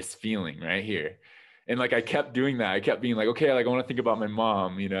feeling right here. And like I kept doing that. I kept being like, okay, like I want to think about my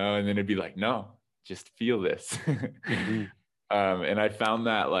mom, you know, and then it'd be like, no, just feel this. And I found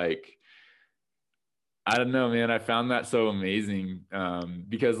that like, I don't know, man, I found that so amazing.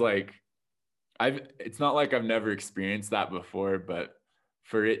 Because like it's not like I've never experienced that before, but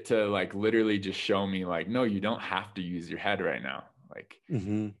for it to like literally just show me like, no, you don't have to use your head right now. Like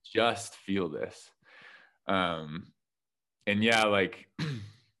just feel this. And yeah, like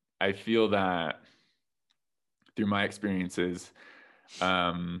I feel that through my experiences,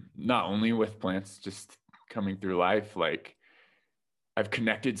 not only with plants, just coming through life, like I've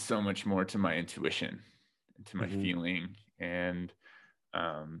connected so much more to my intuition, to my feeling, and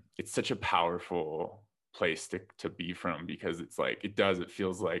it's such a powerful place to be from, because it's like it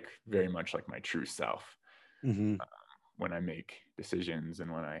feels like very much like my true self when I make decisions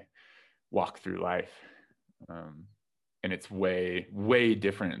and when I walk through life. And it's way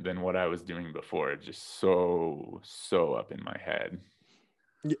different than what I was doing before. Just so up in my head.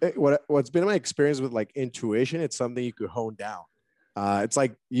 What's been my experience with like intuition, it's something you could hone down. It's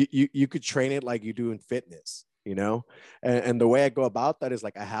like you could train it like you do in fitness, you know. And the way I go about that is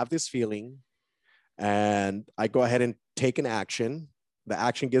like I have this feeling, and I go ahead and take an action. The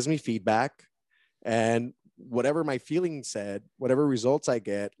action gives me feedback, and whatever my feeling said, whatever results I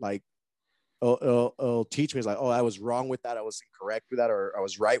get, like it'll teach me, it's like, oh, I was wrong with that, I was incorrect with that, or I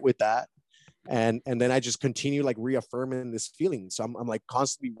was right with that. And then I just continue like reaffirming this feeling. So I'm like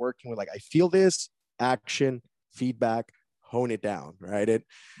constantly working with like, I feel this, action, feedback, hone it down, right?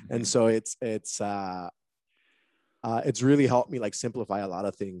 And so it's really helped me like simplify a lot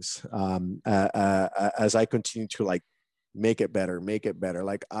of things as I continue to like make it better.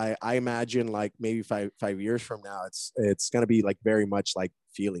 Like I imagine like maybe 5 years from now, it's gonna be like very much like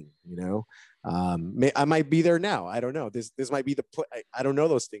feeling, you know. I might be there now. I don't know. This might be I don't know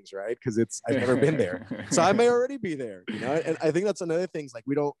those things, right? Because I've never been there, so I may already be there, you know. And I think that's another thing. Is like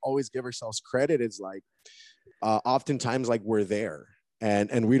we don't always give ourselves credit. Is like oftentimes like we're there,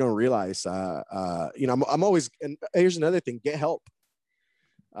 and we don't realize. You know, I'm always. And here's another thing: get help.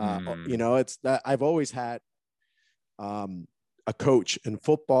 You know, it's that I've always had a coach in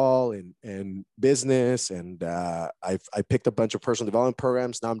football and business, and I picked a bunch of personal development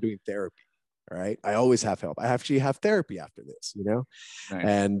programs. Now I'm doing therapy. Right, I always have help. I actually have therapy after this, you know. Nice.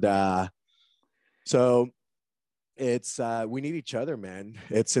 And so it's we need each other, man.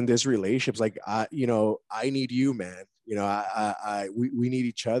 It's in this relationships, like you know, I need you, man. You know, we need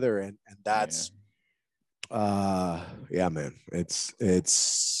each other, and that's yeah, man.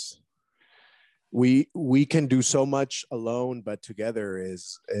 It's we can do so much alone, but together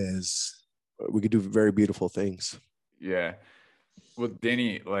is we could do very beautiful things. Yeah. Well,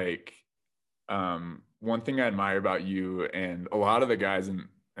 Danny, like one thing I admire about you and a lot of the guys in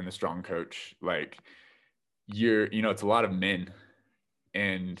the Strong Coach, like you know, it's a lot of men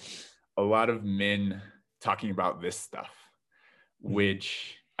and a lot of men talking about this stuff,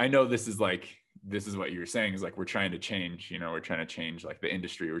 which I know this is what you were saying is like, we're trying to change, you know, we're trying to change like the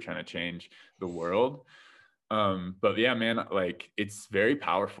industry, we're trying to change the world. But yeah, man, like it's very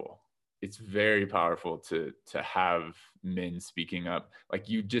powerful. It's very powerful to have men speaking up. Like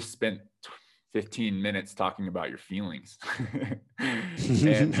you just spent 15 minutes talking about your feelings.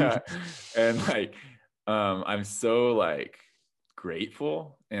 and like, I'm so like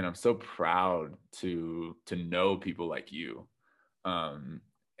grateful and I'm so proud to know people like you. And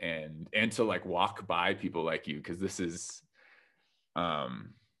to like walk by people like you. Cause this is,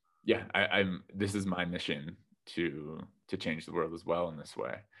 yeah, this is my mission to change the world as well in this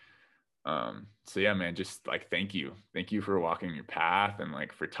way. So yeah, man, just like, thank you for walking your path and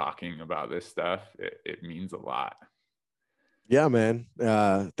like for talking about this stuff. It means a lot. Yeah, man.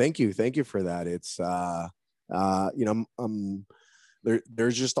 Thank you for that. It's you know,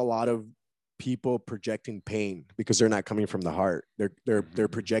 there's just a lot of people projecting pain because they're not coming from the heart. They're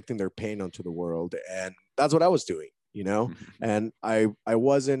projecting their pain onto the world, and that's what I was doing, you know. And I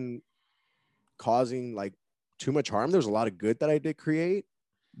wasn't causing like too much harm. There's a lot of good that I did create,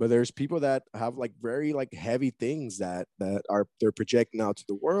 but there's people that have like very like heavy things that they're projecting out to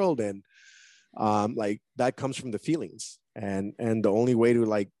the world, and like that comes from the feelings, and the only way to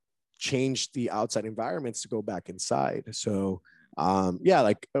like change the outside environment is to go back inside. So yeah,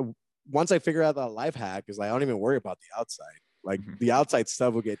 like once I figure out that life hack is like, I don't even worry about the outside. Like the outside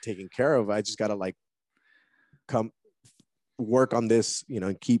stuff will get taken care of. I just got to like come work on this, you know,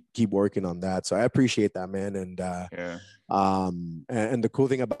 and keep working on that. So I appreciate that, man. And yeah. And the cool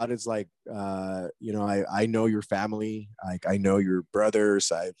thing about it is like, you know, I know your family, like I know your brothers.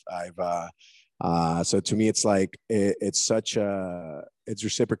 So to me, it's like, it's such it's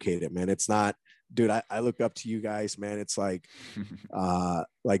reciprocated, man. It's not, dude, I look up to you guys, man. It's like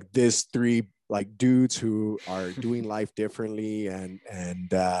this three like dudes who are doing life differently, and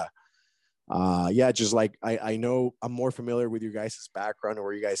yeah, just like I know I'm more familiar with you guys' background and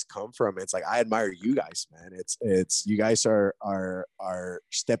where you guys come from. It's like I admire you guys, man. It's you guys are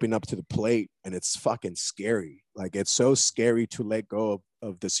stepping up to the plate, and it's fucking scary. Like it's so scary to let go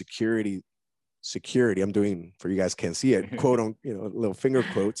of the security. I'm doing, for you guys can't see it, quote on, you know, little finger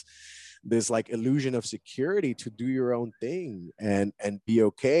quotes, this like illusion of security to do your own thing and be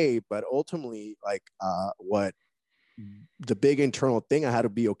okay. But ultimately, like what the big internal thing, I had to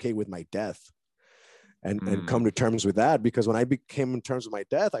be okay with my death and come to terms with that, because when I became in terms with my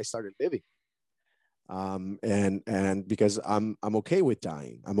death, I started living. And because I'm okay with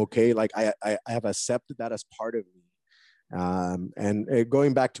dying. I'm okay. Like I have accepted that as part of me. And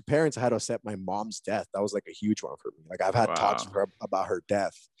going back to parents, I had to accept my mom's death. That was like a huge one for me. Like I've had talks with her about her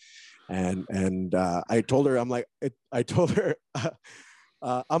death, and I told her, I told her,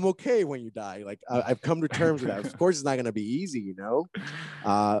 I'm okay when you die. Like I've come to terms with that. Of course, it's not going to be easy, you know.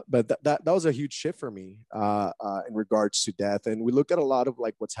 But that was a huge shift for me in regards to death. And we look at a lot of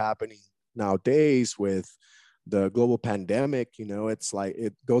like what's happening nowadays with the global pandemic, you know, it's like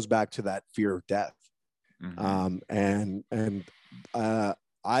it goes back to that fear of death. And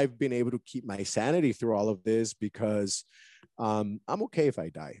I've been able to keep my sanity through all of this because I'm okay if I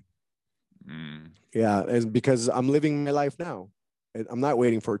die. Yeah, and because I'm living my life now. I'm not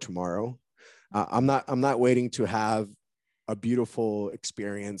waiting for tomorrow. I'm not waiting to have a beautiful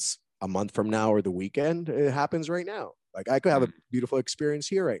experience a month from now or the weekend. It happens right now. Like I could have a beautiful experience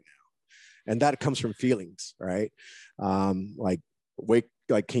here right now, and that comes from feelings, right? Like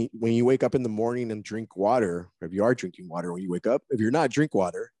when you wake up in the morning and drink water, if you are drinking water when you wake up, if you're not, drink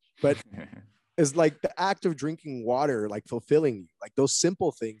water, but it's like the act of drinking water, like fulfilling you, like those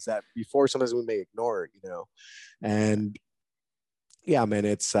simple things that before sometimes we may ignore, you know. And yeah, man,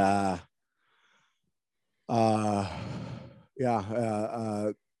 it's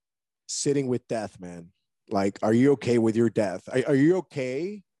sitting with death, man. Like, are you okay with your death? Are you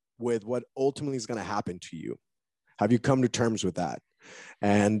okay with what ultimately is going to happen to you? Have you come to terms with that?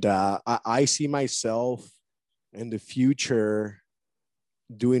 And I see myself in the future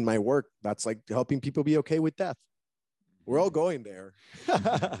doing my work that's like helping people be okay with death. We're all going there.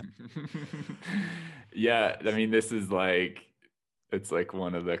 Yeah, I mean, this is like, it's like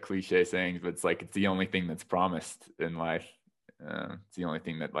one of the cliche sayings, but it's like it's the only thing that's promised in life. It's the only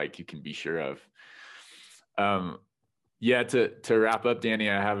thing that like you can be sure of. Yeah, to wrap up, Danny,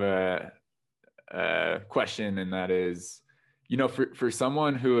 I have a question, and that is, you know, for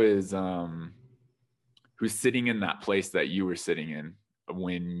someone who is who's sitting in that place that you were sitting in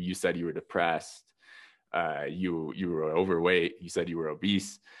when you said you were depressed, you were overweight, you said you were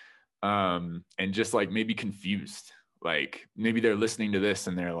obese, and just like maybe confused. Like maybe they're listening to this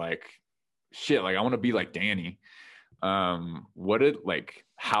and they're like, shit, like I want to be like Danny. How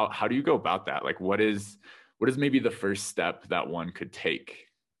do you go about that? Like what is maybe the first step that one could take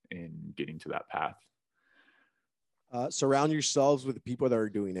in getting to that path? Surround yourselves with the people that are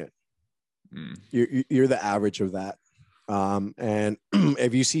doing it. You're the average of that. And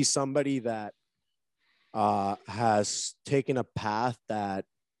if you see somebody that has taken a path that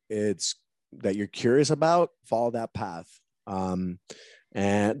you're curious about, follow that path. I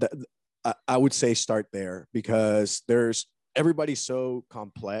would say start there, because everybody's so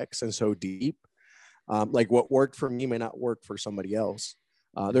complex and so deep. Like what worked for me may not work for somebody else.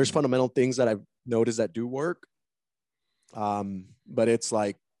 There's fundamental things that I've noticed that do work. But it's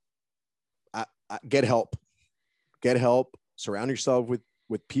like, get help, surround yourself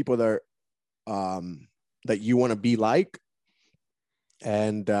with people that are, that you want to be like.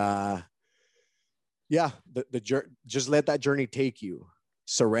 And just let that journey take you,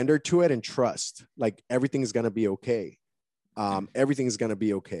 surrender to it and trust, like everything's going to be okay. Everything's going to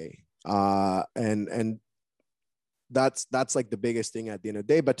be okay. And that's like the biggest thing at the end of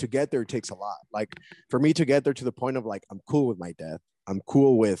the day. But to get there, it takes a lot. Like for me to get there to the point of like, I'm cool with my death. I'm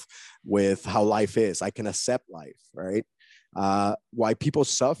cool with how life is. I can accept life, right? Why people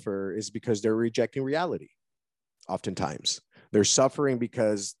suffer is because they're rejecting reality. Oftentimes they're suffering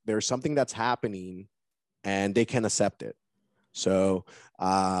because there's something that's happening and they can't accept it. So,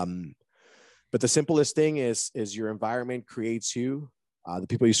 but the simplest thing is your environment creates you. The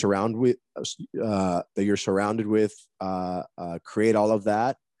people you surround with, that you're surrounded with, create all of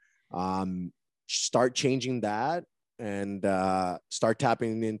that. Start changing that, and start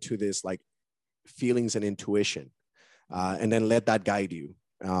tapping into this like feelings and intuition, and then let that guide you,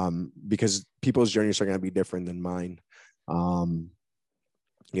 because people's journeys are going to be different than mine.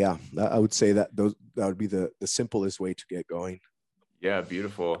 Yeah, I would say that would be the simplest way to get going. Yeah,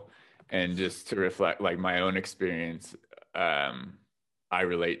 beautiful. And just to reflect like my own experience, I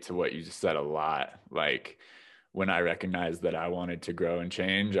relate to what you just said a lot. Like when I recognized that I wanted to grow and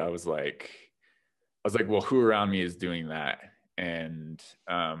change, I was like, well, who around me is doing that? And,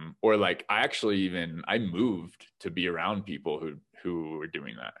 or like, I moved to be around people who were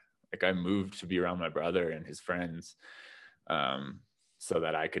doing that. Like I moved to be around my brother and his friends, so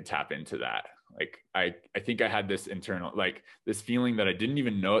that I could tap into that. Like, I think I had this internal, like this feeling that I didn't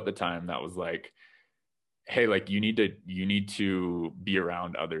even know at the time that was like, hey, like you need to be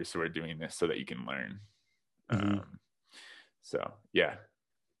around others who are doing this so that you can learn. So yeah,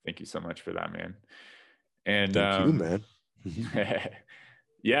 thank you so much for that, man. And thank you, man.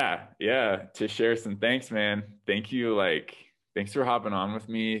 yeah, to share some thanks, man. Thank you. Like, thanks for hopping on with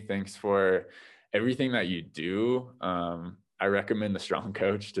me. Thanks for everything that you do. I recommend the Strong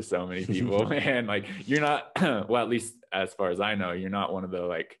Coach to so many people. And like, you're not, well, at least as far as I know, you're not one of the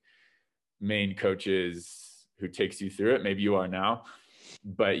like main coaches who takes you through it. Maybe you are now,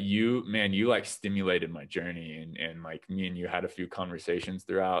 but you, man, you like stimulated my journey, and like me and you had a few conversations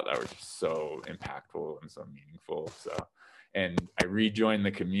throughout that were just so impactful and so meaningful. So, and I rejoined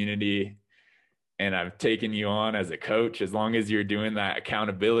the community, and I've taken you on as a coach. As long as you're doing that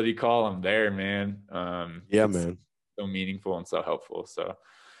accountability call, I'm there, man. Yeah, it's man. so meaningful and so helpful. So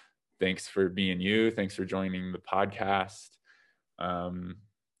thanks for being you. Thanks for joining the podcast.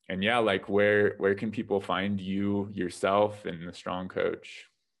 And yeah, like where can people find you yourself and the Strong Coach?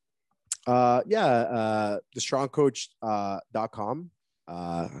 The strongcoach.com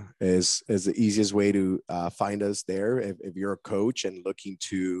is the easiest way to find us there. If you're a coach and looking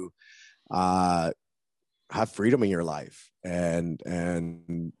to have freedom in your life and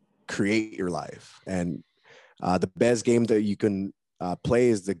create your life, and the best game that you can play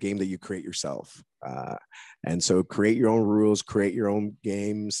is the game that you create yourself. And so create your own rules, create your own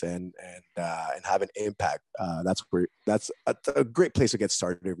games, and have an impact. That's a great place to get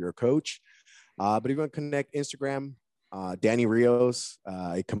started if you're a coach. But if you want to connect, Instagram, Danny Rios,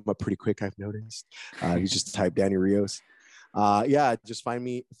 it come up pretty quick, I've noticed. You just type Danny Rios. Yeah, just find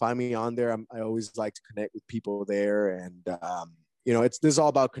me on there. I always like to connect with people there, and this is all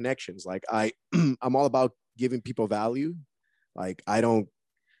about connections. Like I'm all about giving people value. Like I don't,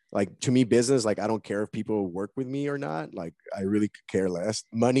 like, to me, business, like I don't care if people work with me or not. Like I really could care less.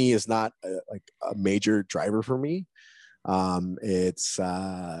 Money is not like a major driver for me. It's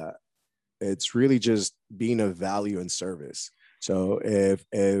really just being of value and service. So if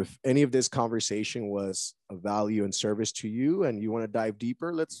any of this conversation was of value and service to you and you want to dive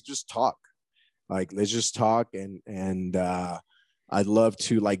deeper, let's just talk. Like, let's just talk, and I'd love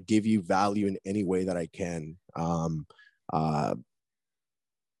to like give you value in any way that I can.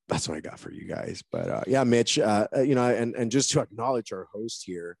 That's what I got for you guys. But yeah, Mitch, and just to acknowledge our host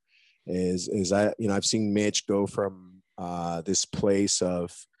here is I've seen Mitch go from this place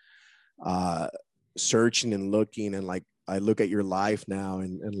of searching and looking, and like I look at your life now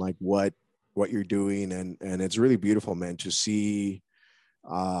and like what you're doing, and it's really beautiful, man, to see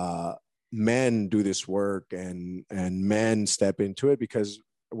men do this work and men step into it, because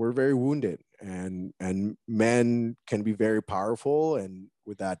we're very wounded, and men can be very powerful, and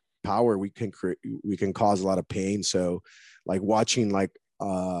with that power we can cause a lot of pain. So like watching like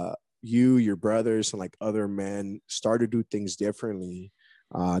your brothers and like other men start to do things differently,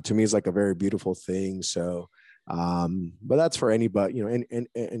 to me is like a very beautiful thing. So but that's for anybody,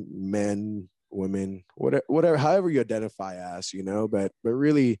 and men, women, whatever, however you identify as, but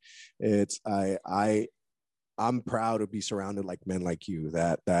really it's I'm proud to be surrounded like men like you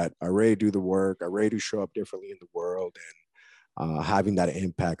that are ready to do the work, are ready to show up differently in the world, and having that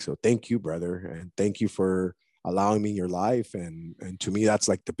impact. So thank you, brother, and thank you for allowing me in your life. And to me, that's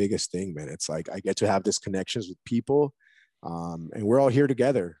like the biggest thing, man. It's like I get to have these connections with people, and we're all here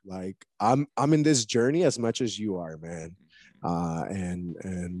together. Like I'm in this journey as much as you are, man.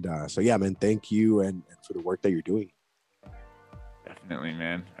 So yeah, man, thank you and for the work that you're doing. Definitely,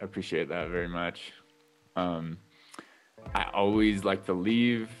 man. I appreciate that very much. I always like to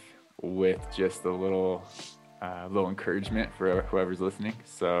leave with just a little encouragement for whoever's listening.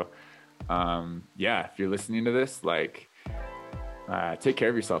 So, yeah, if you're listening to this, like, take care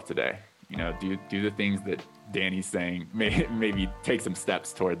of yourself today. Do the things that Danny's saying. Maybe take some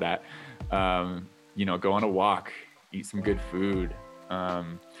steps toward that. Go on a walk, eat some good food.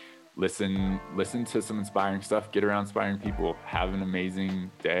 Listen to some inspiring stuff. Get around inspiring people. Have an amazing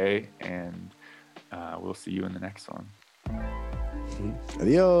day, and we'll see you in the next one.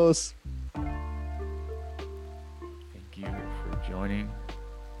 Adios. Thank you for joining,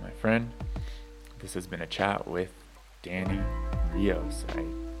 my friend. This has been a chat with Danny Rios. I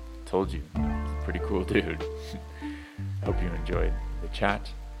told you, he's a pretty cool dude. Hope you enjoyed the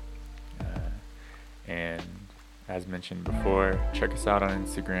chat. And as mentioned before, check us out on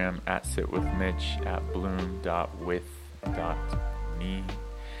Instagram at sitwithmitch, at bloom.with.me.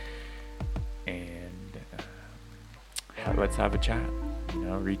 And let's have a chat.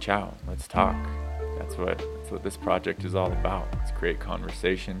 Reach out. Let's talk. That's what this project is all about. Let's create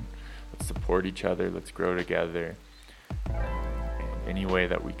conversation. Let's support each other. Let's grow together. And any way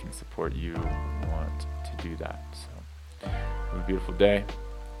that we can support you, we want to do that. So have a beautiful day.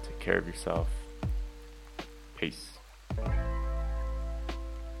 Take care of yourself. Peace.